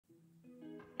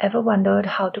Ever wondered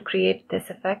how to create this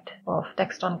effect of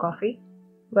text on coffee?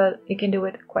 Well, you can do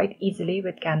it quite easily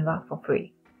with Canva for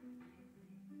free.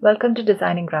 Welcome to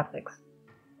Designing Graphics.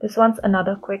 This one's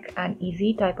another quick and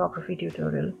easy typography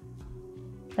tutorial.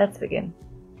 Let's begin.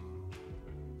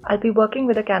 I'll be working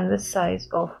with a canvas size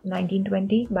of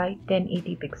 1920 by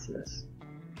 1080 pixels.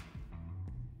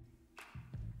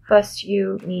 First,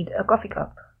 you need a coffee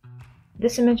cup.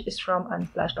 This image is from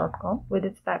unsplash.com with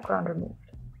its background removed.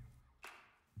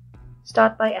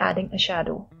 Start by adding a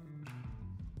shadow.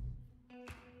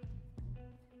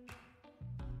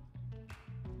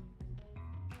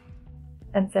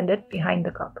 And send it behind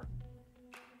the cup.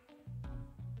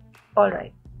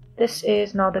 Alright, this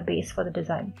is now the base for the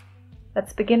design.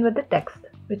 Let's begin with the text,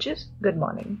 which is good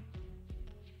morning.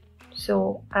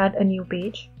 So add a new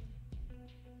page.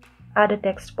 Add a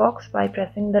text box by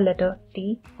pressing the letter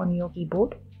T on your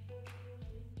keyboard.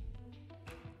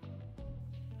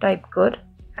 Type good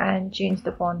and change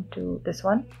the font to this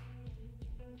one.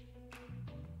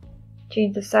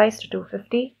 Change the size to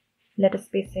 250, letter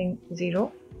spacing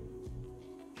 0.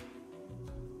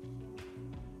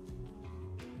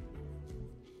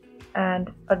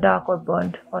 And a dark or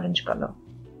burnt orange color.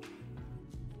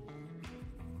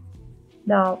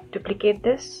 Now duplicate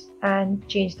this and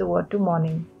change the word to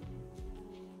morning.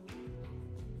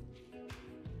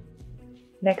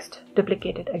 Next,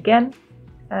 duplicate it again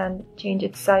and change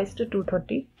its size to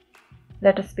 230,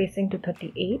 letter spacing to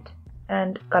 38,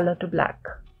 and color to black.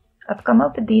 I've come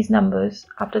up with these numbers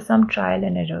after some trial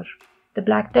and error. The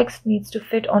black text needs to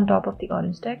fit on top of the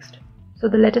orange text, so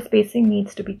the letter spacing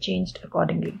needs to be changed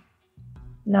accordingly.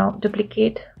 Now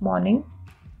duplicate morning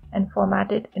and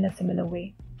format it in a similar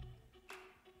way.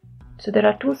 So there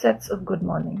are two sets of good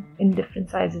morning in different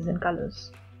sizes and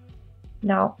colors.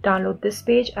 Now download this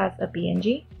page as a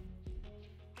PNG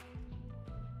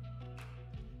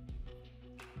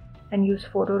and use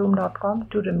photoroom.com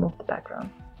to remove the background.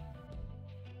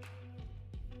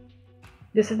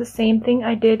 This is the same thing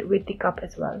I did with the cup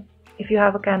as well. If you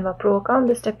have a Canva Pro account,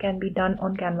 this step can be done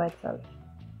on Canva itself.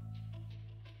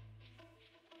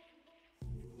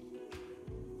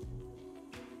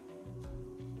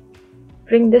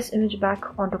 Bring this image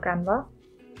back onto Canva.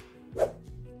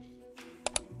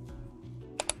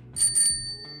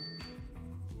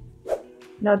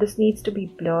 Now this needs to be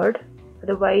blurred,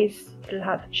 otherwise it will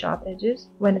have sharp edges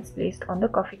when it's placed on the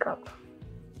coffee cup.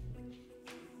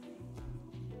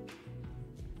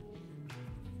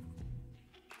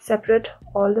 Separate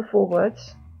all the four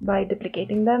words by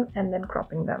duplicating them and then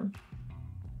cropping them.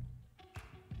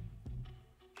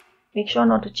 Make sure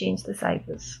not to change the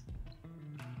sizes.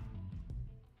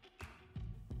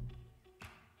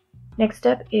 Next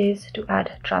step is to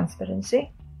add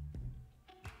transparency.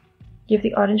 Give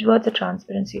the orange words a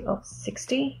transparency of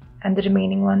 60 and the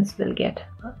remaining ones will get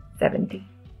a 70.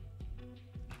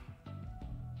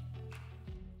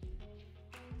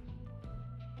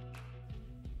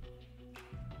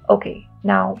 Okay,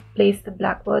 now place the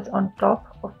black words on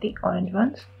top of the orange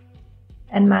ones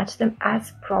and match them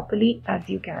as properly as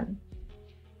you can.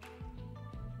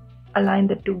 Align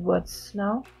the two words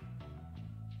now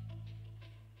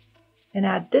and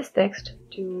add this text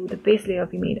to the base layer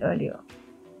we made earlier.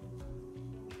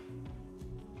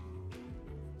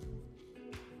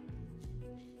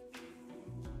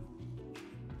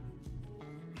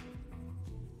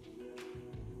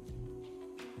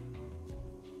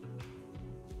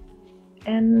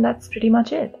 And that's pretty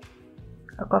much it.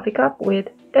 A coffee cup with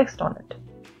text on it.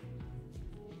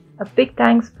 A big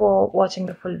thanks for watching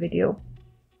the full video.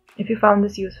 If you found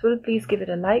this useful, please give it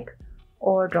a like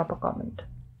or drop a comment.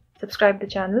 Subscribe the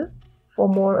channel for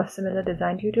more of similar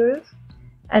design tutorials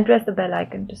and press the bell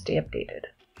icon to stay updated.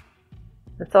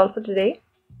 That's all for today.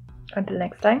 Until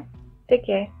next time, take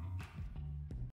care.